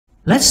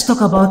Let's talk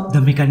about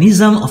the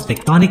mechanism of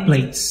tectonic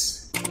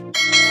plates.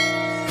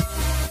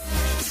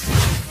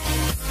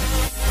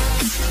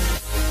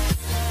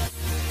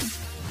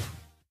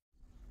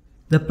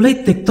 The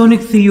plate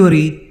tectonic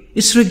theory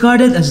is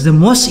regarded as the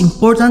most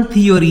important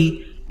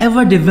theory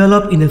ever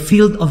developed in the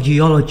field of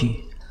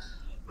geology.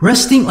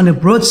 Resting on a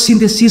broad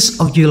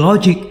synthesis of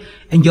geologic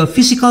and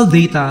geophysical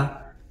data,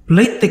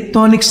 plate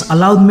tectonics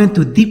allowed men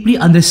to deeply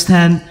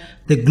understand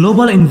the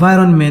global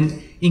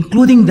environment,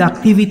 including the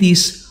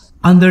activities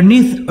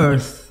underneath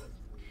Earth.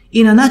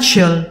 In a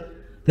nutshell,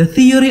 the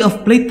theory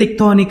of plate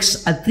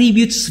tectonics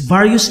attributes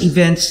various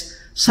events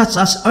such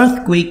as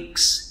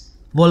earthquakes,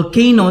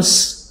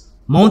 volcanoes,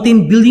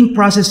 mountain building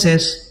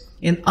processes,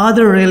 and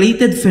other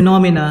related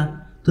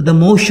phenomena to the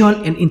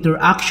motion and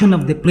interaction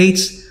of the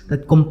plates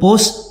that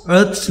compose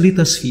Earth's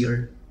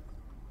lithosphere.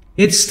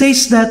 It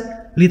states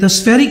that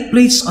lithospheric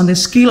plates on the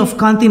scale of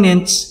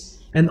continents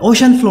and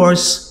ocean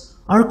floors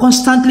are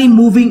constantly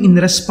moving in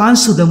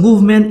response to the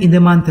movement in the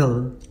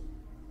mantle.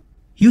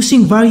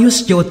 Using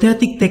various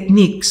geodetic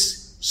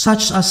techniques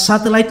such as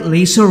satellite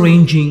laser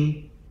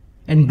ranging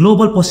and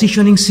global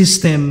positioning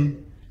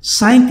system,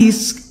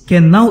 scientists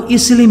can now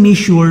easily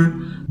measure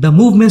the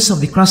movements of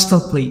the crustal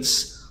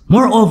plates.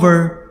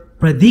 Moreover,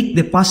 predict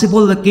the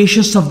possible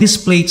locations of these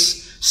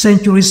plates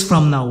centuries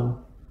from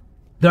now.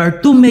 There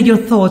are two major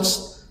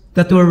thoughts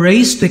that were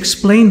raised to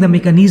explain the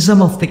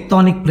mechanism of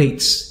tectonic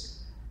plates.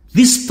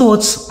 These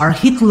thoughts are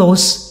heat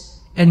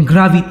loss and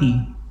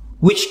gravity,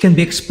 which can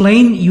be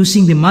explained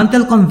using the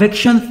Mantle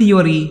Convection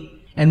theory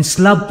and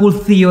Slab pull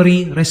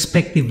theory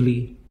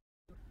respectively.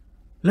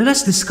 Let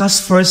us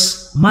discuss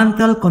first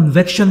Mantle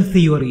Convection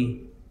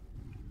theory.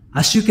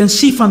 As you can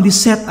see from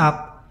this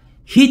setup,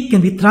 heat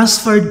can be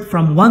transferred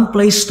from one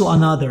place to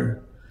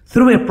another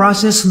through a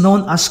process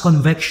known as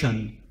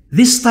convection.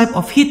 This type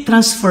of heat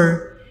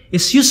transfer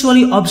is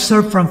usually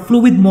observed from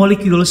fluid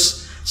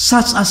molecules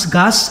such as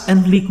gas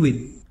and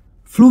liquid.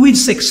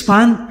 Fluids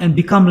expand and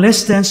become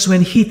less dense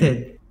when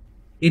heated.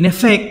 In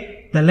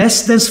effect, the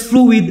less dense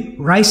fluid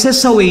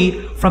rises away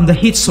from the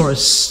heat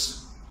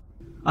source.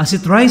 As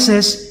it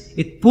rises,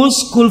 it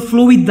pulls cool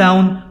fluid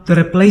down to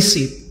replace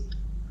it.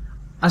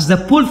 As the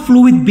pulled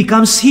fluid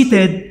becomes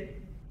heated,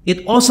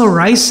 it also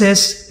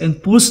rises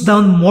and pulls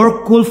down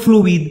more cool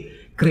fluid,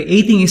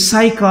 creating a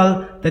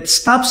cycle that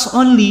stops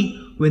only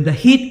when the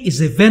heat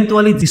is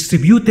eventually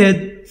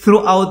distributed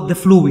throughout the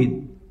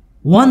fluid.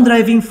 One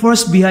driving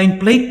force behind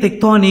plate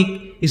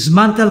tectonic is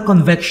mantle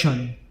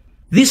convection.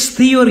 This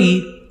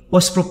theory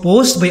was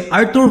proposed by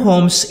Arthur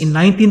Holmes in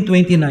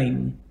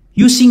 1929.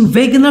 Using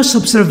Wegener's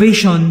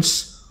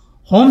observations,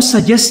 Holmes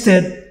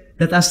suggested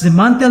that as the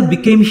mantle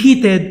became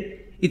heated,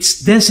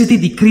 its density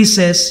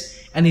decreases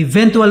and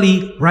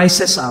eventually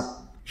rises up.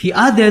 He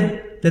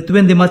added that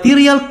when the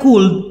material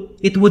cooled,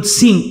 it would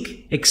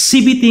sink,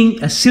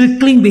 exhibiting a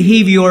circling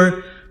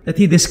behavior that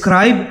he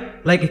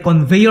described like a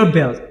conveyor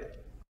belt.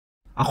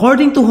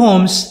 According to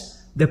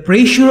Holmes, the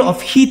pressure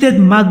of heated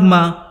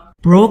magma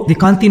broke the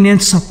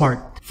continents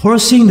apart,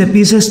 forcing the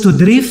pieces to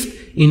drift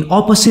in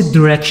opposite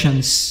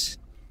directions.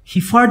 He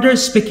further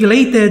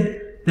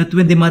speculated that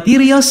when the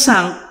material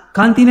sank,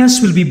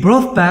 continents will be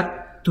brought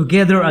back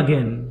together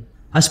again.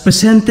 As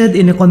presented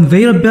in a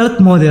conveyor belt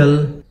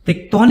model,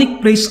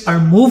 tectonic plates are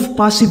moved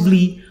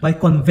passively by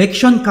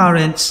convection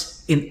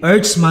currents in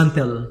Earth's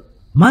mantle.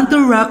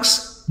 Mantle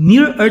rocks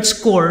near Earth's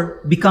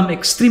core become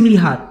extremely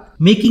hot,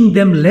 making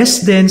them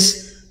less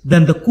dense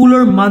than the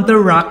cooler mantle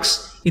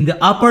rocks in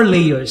the upper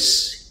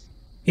layers.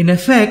 In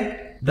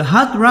effect, the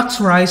hot rocks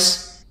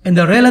rise and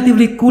the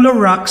relatively cooler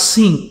rocks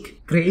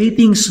sink,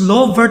 creating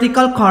slow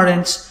vertical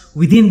currents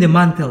within the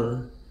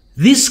mantle.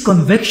 These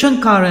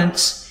convection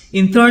currents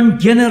in turn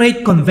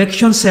generate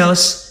convection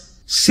cells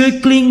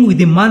circling with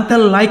the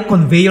mantle-like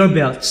conveyor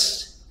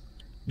belts.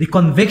 The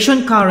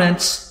convection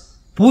currents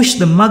push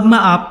the magma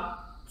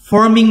up,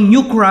 forming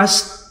new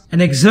crust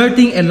and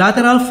exerting a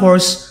lateral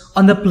force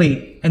on the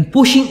plate and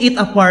pushing it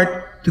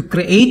apart to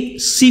create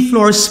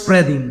seafloor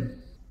spreading.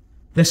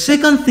 The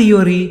second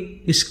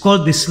theory is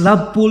called the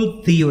slab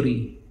pull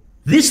theory.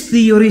 This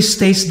theory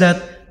states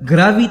that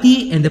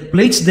gravity and the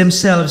plates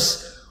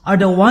themselves are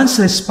the ones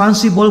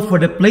responsible for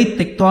the plate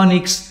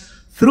tectonics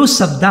through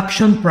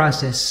subduction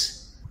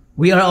process.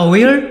 We are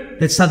aware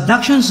that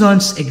subduction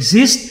zones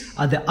exist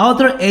at the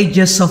outer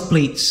edges of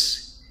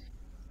plates.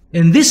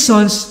 In these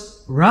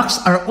zones, rocks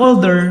are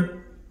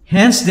older,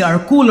 hence they are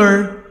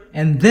cooler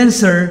and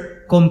denser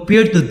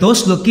compared to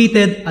those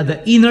located at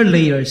the inner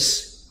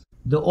layers.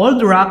 The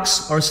old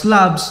rocks or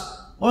slabs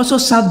also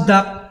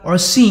subduct or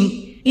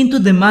sink into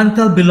the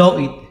mantle below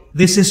it.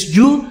 This is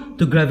due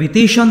to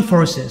gravitation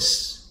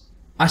forces.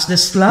 As the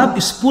slab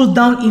is pulled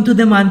down into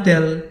the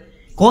mantle,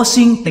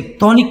 causing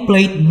tectonic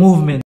plate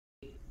movement.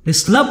 The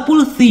slab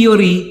pull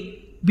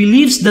theory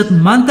believes that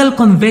mantle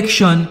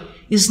convection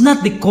is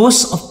not the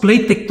cause of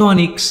plate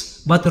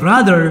tectonics, but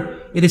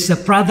rather it is a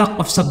product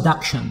of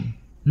subduction.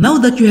 Now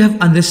that you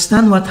have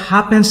understood what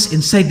happens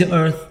inside the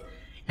Earth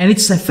and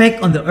its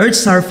effect on the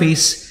Earth's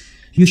surface,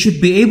 you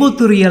should be able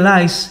to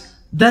realize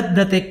that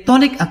the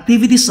tectonic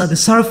activities at the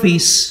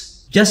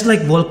surface, just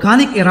like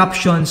volcanic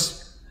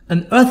eruptions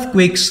and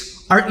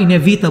earthquakes, are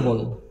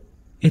inevitable.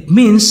 It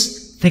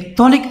means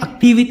tectonic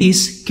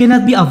activities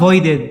cannot be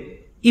avoided,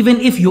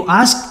 even if you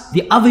ask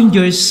the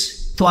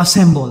Avengers to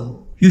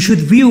assemble. You should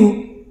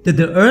view that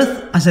the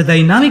Earth as a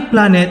dynamic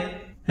planet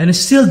and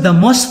still the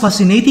most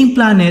fascinating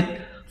planet,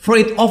 for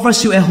it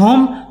offers you a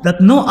home that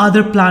no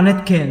other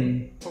planet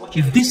can.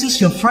 If this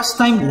is your first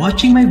time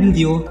watching my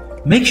video,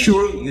 make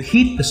sure you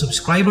hit the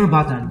subscriber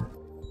button.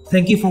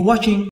 Thank you for watching.